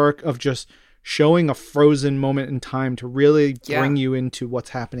great work of just showing a frozen moment in time to really bring you into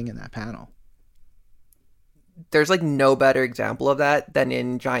what's happening in that panel. There's like no better example of that than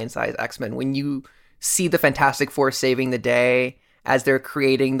in Giant Size X-Men, when you see the Fantastic Four saving the day as they're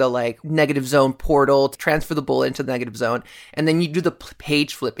creating the like negative zone portal to transfer the bullet into the negative zone. And then you do the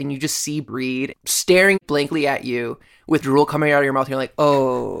page flip and you just see Breed staring blankly at you with drool coming out of your mouth. And you're like,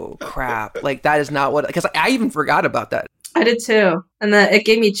 oh crap. Like that is not what, because I even forgot about that. I did too. And then it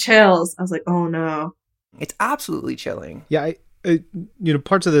gave me chills. I was like, oh no. It's absolutely chilling. Yeah.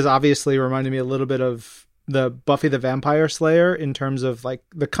 Parts of this obviously reminded me a little bit of the Buffy the Vampire Slayer in terms of like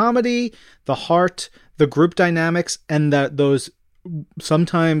the comedy, the heart, the group dynamics, and those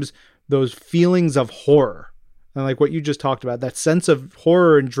sometimes those feelings of horror. And like what you just talked about, that sense of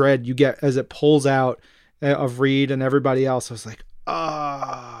horror and dread you get as it pulls out of Reed and everybody else. I was like,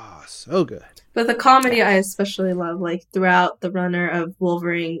 ah, so good. But the comedy I especially love, like throughout the runner of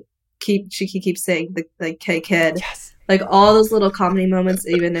Wolverine, she keeps saying the like "Hey kid," Yes. Like all those little comedy moments,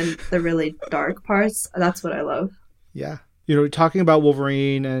 even in the really dark parts. That's what I love. Yeah, talking about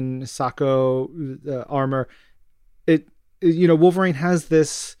Wolverine and Sako armor, Wolverine has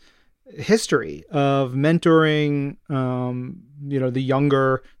this history of mentoring the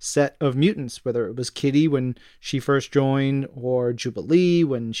younger set of mutants, whether it was Kitty when she first joined or Jubilee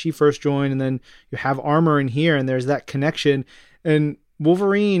when she first joined, and then you have Armor in here, and there's that connection. And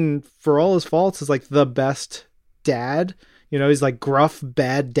Wolverine, for all his faults, is like the best dad. He's like gruff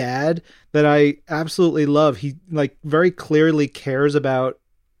bad dad that I absolutely love. He like very clearly cares about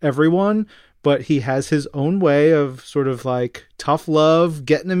everyone, but he has his own way of sort of like tough love,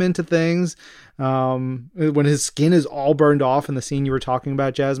 getting him into things. When his skin is all burned off in the scene you were talking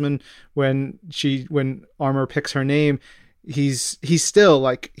about, Jasmine, when Armor picks her name, he's still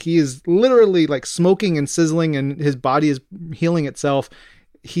like, he is literally like smoking and sizzling and his body is healing itself.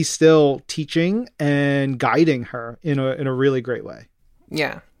 He's still teaching and guiding her in a really great way.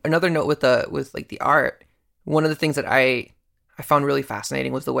 Yeah. Another note with the art, one of the things that I found really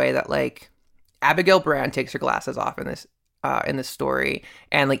fascinating was the way that like Abigail Brand takes her glasses off in this story,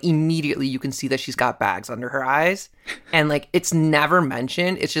 and like immediately you can see that she's got bags under her eyes, and like it's never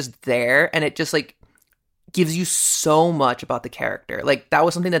mentioned, it's just there, and it just like gives you so much about the character. Like that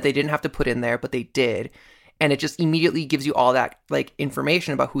was something that they didn't have to put in there, but they did, and it just immediately gives you all that like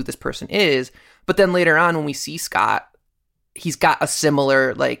information about who this person is. But then later on when we see Scott, he's got a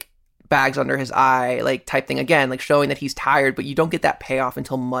similar like bags under his eye like type thing again, like showing that he's tired, but you don't get that payoff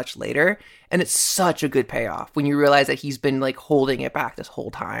until much later, and it's such a good payoff when you realize that he's been like holding it back this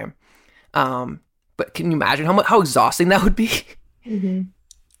whole time. But can you imagine how exhausting that would be? Mm-hmm.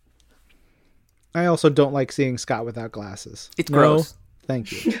 I also don't like seeing Scott without glasses. It's gross.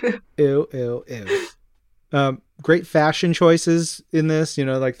 Thank you. Ew. Great fashion choices in this.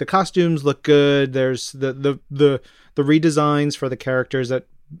 Like the costumes look good. There's the redesigns for the characters that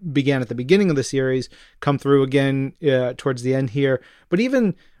began at the beginning of the series come through again towards the end here. But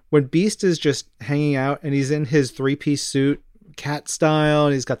even when Beast is just hanging out and he's in his 3-piece suit, cat style,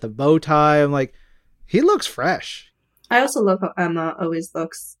 and he's got the bow tie, I'm like, he looks fresh. I also love how Emma always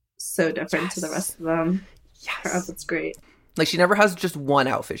looks so different to the rest of them. Yes. Her outfit's great. Like she never has just one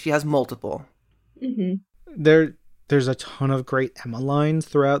outfit. She has multiple. Mm-hmm. There's a ton of great Emma lines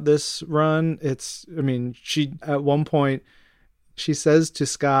throughout this run. She at one point, she says to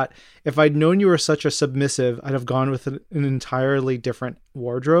Scott, if I'd known you were such a submissive, I'd have gone with an entirely different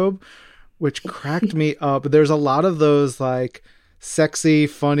wardrobe, which cracked me up. There's a lot of those like sexy,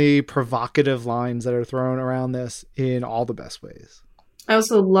 funny, provocative lines that are thrown around this in all the best ways. I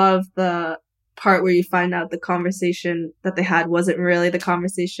also love the part where you find out the conversation that they had wasn't really the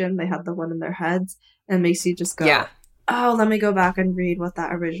conversation. They had the one in their heads, and it makes you just go, oh, let me go back and read what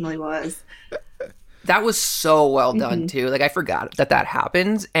that originally was. That was so well done too. Like I forgot that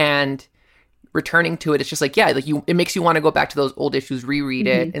happens, and returning to it, it's just like, it makes you want to go back to those old issues, reread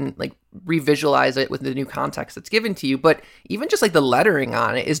it, and like revisualize it with the new context that's given to you. But even just like the lettering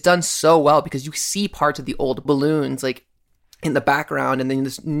on it is done so well, because you see parts of the old balloons like in the background, and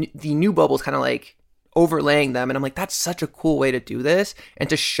then the new bubbles kind of like overlaying them, and I'm like, that's such a cool way to do this, and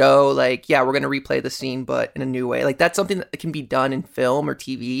to show like, we're going to replay the scene but in a new way. Like that's something that can be done in film or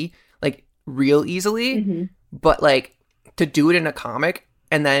TV like real easily, but like to do it in a comic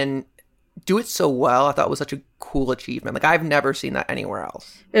and then do it so well, I thought was such a cool achievement. Like I've never seen that anywhere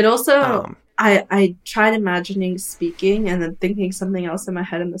else. It also I tried imagining speaking and then thinking something else in my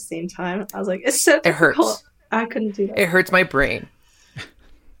head at the same time. I was like, it's so difficult. It hurts. I couldn't do that. It hurts my brain.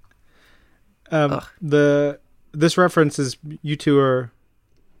 This reference is, you two are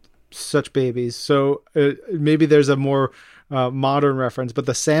such babies, so maybe there's a more modern reference, but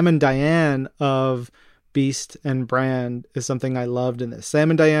the Sam and Diane of Beast and Brand is something I loved in this. Sam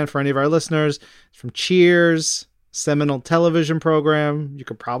and Diane, for any of our listeners, is from Cheers, seminal television program. You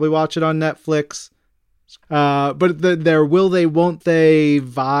could probably watch it on Netflix. But their will they, won't they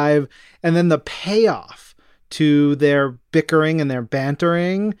vibe, and then the payoff to their bickering and their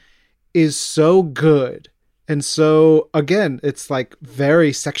bantering is so good. And so, again, it's like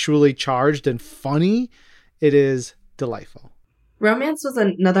very sexually charged and funny. It is delightful. Romance was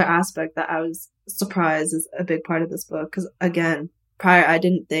another aspect that I was surprised is a big part of this book. Because, again, prior, I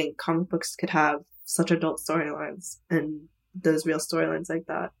didn't think comic books could have such adult storylines and those real storylines like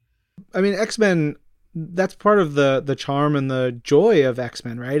that. I mean, X-Men, that's part of the charm and the joy of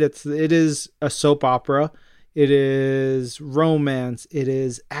X-Men, right? It is a soap opera. It is romance. It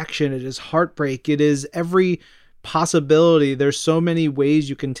is action. It is heartbreak. It is every possibility. There's so many ways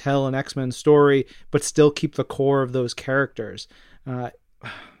you can tell an X-Men story, but still keep the core of those characters.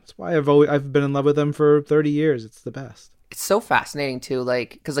 That's why I've been in love with them for 30 years. It's the best. It's so fascinating too,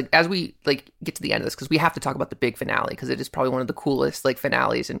 like, because like as we like get to the end of this, because we have to talk about the big finale, because it is probably one of the coolest like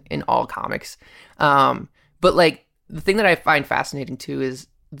finales in all comics. But like the thing that I find fascinating too is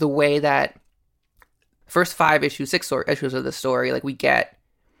the way that first 6 issues of the story, like we get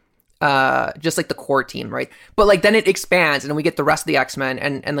just like the core team, right? But like then it expands and then we get the rest of the X-Men,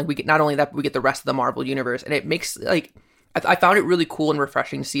 and like we get, not only that, but we get the rest of the Marvel universe, and it makes like I found it really cool and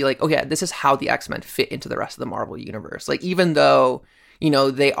refreshing to see like, oh yeah, this is how the X-Men fit into the rest of the Marvel universe. Like even though, you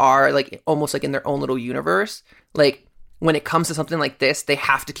know, they are like almost like in their own little universe, like when it comes to something like this, they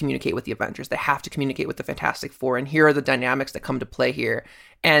have to communicate with the Avengers. They have to communicate with the Fantastic Four. And here are the dynamics that come to play here.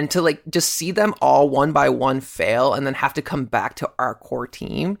 And to like just see them all one by one fail and then have to come back to our core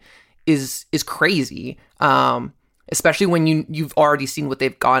team is crazy. Especially when you've already seen what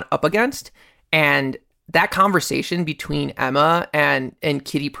they've gone up against. And that conversation between Emma and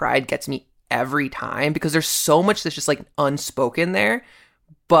Kitty Pryde gets me every time, because there's so much that's just like unspoken there,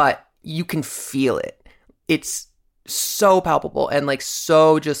 but you can feel it. It's so palpable and like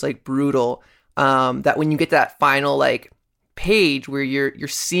so just like brutal, that when you get that final like page where you're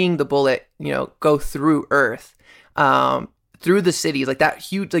seeing the bullet, you know, go through Earth, through the cities, like that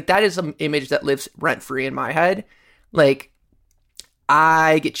huge, like that is some image that lives rent free in my head. Like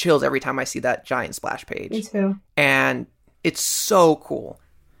I get chills every time I see that giant splash page. Me too. And it's so cool.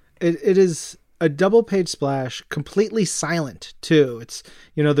 It is a double page splash, completely silent too. It's,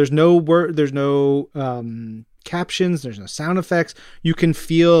 you know, there's no word, there's no captions, there's no sound effects. You can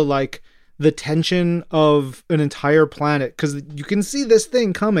feel like the tension of an entire planet, because you can see this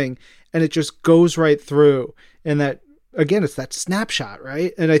thing coming and it just goes right through. And that, again, it's that snapshot,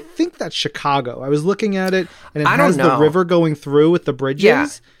 right? And I think that's Chicago. I was looking at it, and it has the river going through with the bridges. Yeah.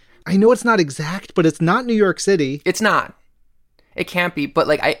 I know it's not exact, but it's not New York City. It's not. It can't be. But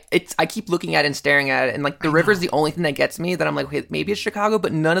like I keep looking at it and staring at it, and like the river's the only thing that gets me. That I'm like, okay, maybe it's Chicago,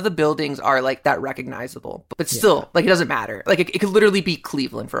 but none of the buildings are like that recognizable. But still, like it doesn't matter. Like it could literally be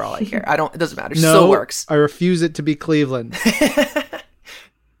Cleveland for all I care. It doesn't matter. It still works. I refuse it to be Cleveland.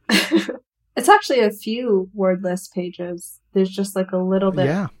 It's actually a few wordless pages. There's just like a little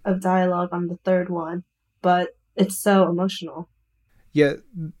bit of dialogue on the third one, but it's so emotional. Yeah,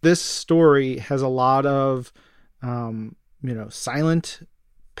 this story has a lot of, silent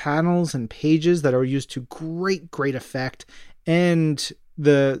panels and pages that are used to great effect. And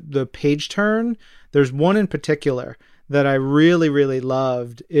the page turn, there's one in particular that I really, really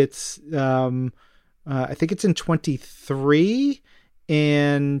loved. It's, I think it's in 23.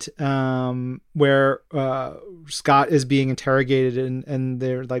 And where Scott is being interrogated, and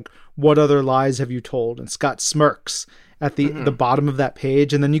they're like, what other lies have you told? And Scott smirks at the bottom of that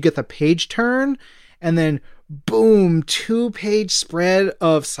page, and then you get the page turn, and then boom, 2-page spread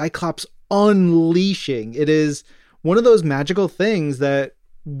of Cyclops unleashing. It is one of those magical things that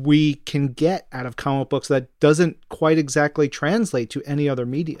we can get out of comic books that doesn't quite exactly translate to any other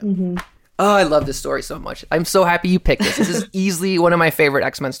medium. Mm-hmm. Oh, I love this story so much. I'm so happy you picked this. This is easily one of my favorite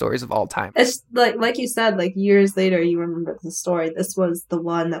X-Men stories of all time. It's like you said, like years later, you remember the story. This was the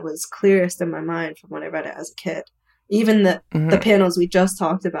one that was clearest in my mind from when I read it as a kid. Even the panels we just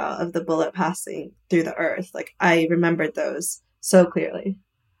talked about of the bullet passing through the earth, like I remembered those so clearly.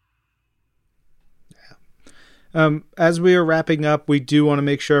 As we are wrapping up, we do want to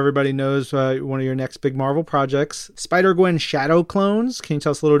make sure everybody knows one of your next big Marvel projects, Spider-Gwen Shadow Clones. Can you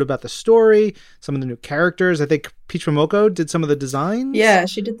tell us a little bit about the story, some of the new characters? I think Peach Momoko did some of the designs. Yeah,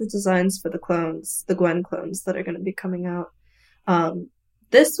 she did the designs for the clones, the Gwen clones that are going to be coming out.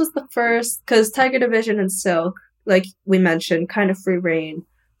 This was the first, because Tiger Division and Silk, like we mentioned, kind of free reign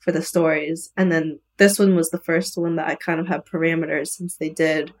for the stories. And then this one was the first one that I kind of had parameters, since they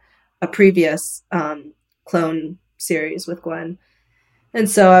did a previous clone series with Gwen. And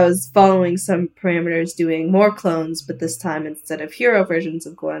so I was following some parameters, doing more clones, but this time instead of hero versions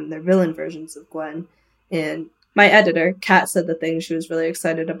of Gwen, they're villain versions of Gwen. And my editor, Kat, said the thing she was really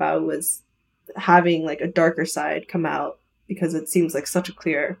excited about was having like a darker side come out, because it seems like such a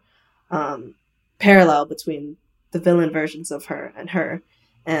clear parallel between the villain versions of her and her.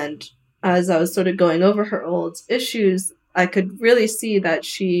 And as I was sort of going over her old issues, I could really see that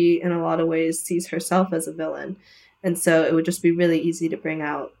she, in a lot of ways, sees herself as a villain. And so it would just be really easy to bring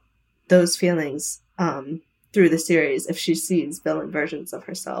out those feelings through the series if she sees villain versions of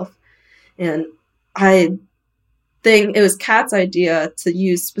herself. And I think it was Kat's idea to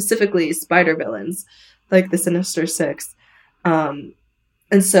use specifically spider villains, like the Sinister Six. And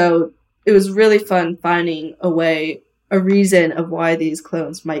so it was really fun finding a reason of why these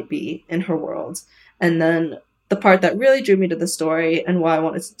clones might be in her world. And then the part that really drew me to the story and why I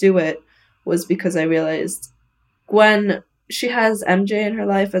wanted to do it was because I realized Gwen, she has MJ in her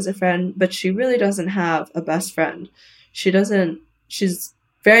life as a friend, but she really doesn't have a best friend. She's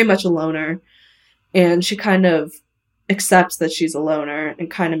very much a loner, and she kind of accepts that she's a loner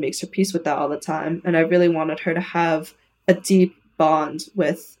and kind of makes her peace with that all the time. And I really wanted her to have a deep bond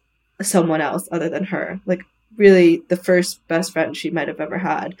with someone else other than her, like really the first best friend she might have ever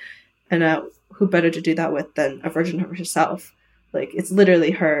had. And who better to do that with than a version of herself? Like, it's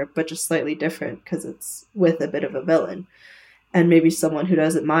literally her, but just slightly different because it's with a bit of a villain. And maybe someone who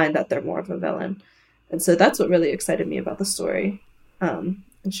doesn't mind that they're more of a villain. And so that's what really excited me about the story. And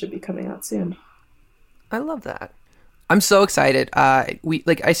should be coming out soon. I love that. I'm so excited. We,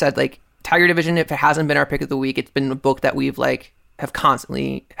 like I said, like Tiger Division, if it hasn't been our pick of the week, it's been a book that we've like have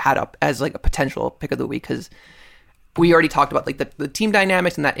constantly had up as like a potential pick of the week, because we already talked about like the team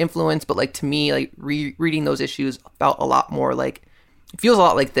dynamics and that influence. But like to me, like reading those issues felt a lot more like, it feels a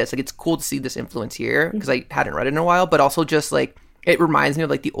lot like this. Like, it's cool to see this influence here because I hadn't read it in a while, but also just like it reminds me of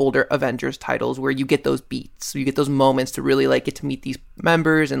like the older Avengers titles where you get those beats. So you get those moments to really like get to meet these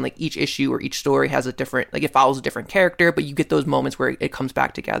members, and like each issue or each story has a different, like it follows a different character, but you get those moments where it comes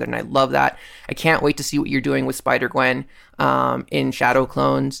back together. And I love that. I can't wait to see what you're doing with Spider-Gwen in Shadow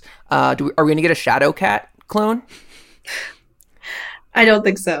Clones. Are we going to get a Shadow Cat clone? I don't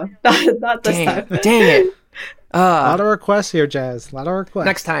think so. Not this time. Dang it. A lot of requests here, Jazz. A lot of requests.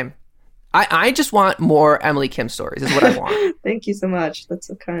 Next time. I just want more Emily Kim stories is what I want. Thank you so much. That's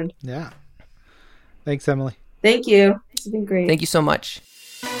so kind. Yeah. Thanks, Emily. Thank you. It's been great. Thank you so much.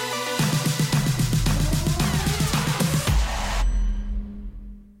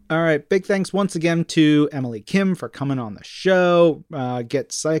 All right. Big thanks once again to Emily Kim for coming on the show.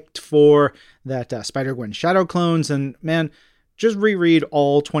 Get psyched for that Spider-Gwen Shadow Clones. And man, just reread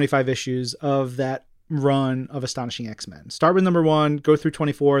all 25 issues of that run of Astonishing X-Men. Start with number 1, go through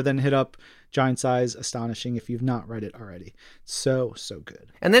 24, then hit up Giant Size Astonishing if you've not read it already. So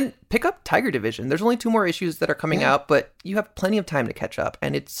good. And then pick up Tiger Division. There's only 2 more issues that are coming out, but you have plenty of time to catch up,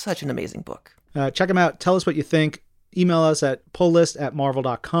 and it's such an amazing book. Check them out. Tell us what you think. Email us at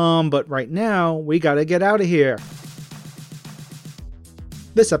pulllist@marvel.com. But right now, we got to get out of here.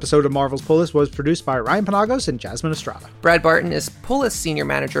 This episode of Marvel's Pull List was produced by Ryan Panagos and Jasmine Estrada. Brad Barton is Pull List Senior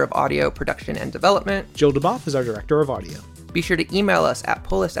Manager of Audio, Production, and Development. Jill DeBoff is our Director of Audio. Be sure to email us at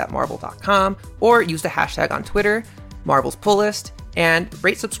pulllist@marvel.com or use the hashtag on Twitter, Marvel's Pull List, and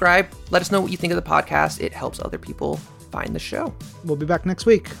rate, subscribe. Let us know what you think of the podcast. It helps other people find the show. We'll be back next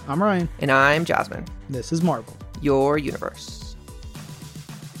week. I'm Ryan. And I'm Jasmine. This is Marvel. Your universe.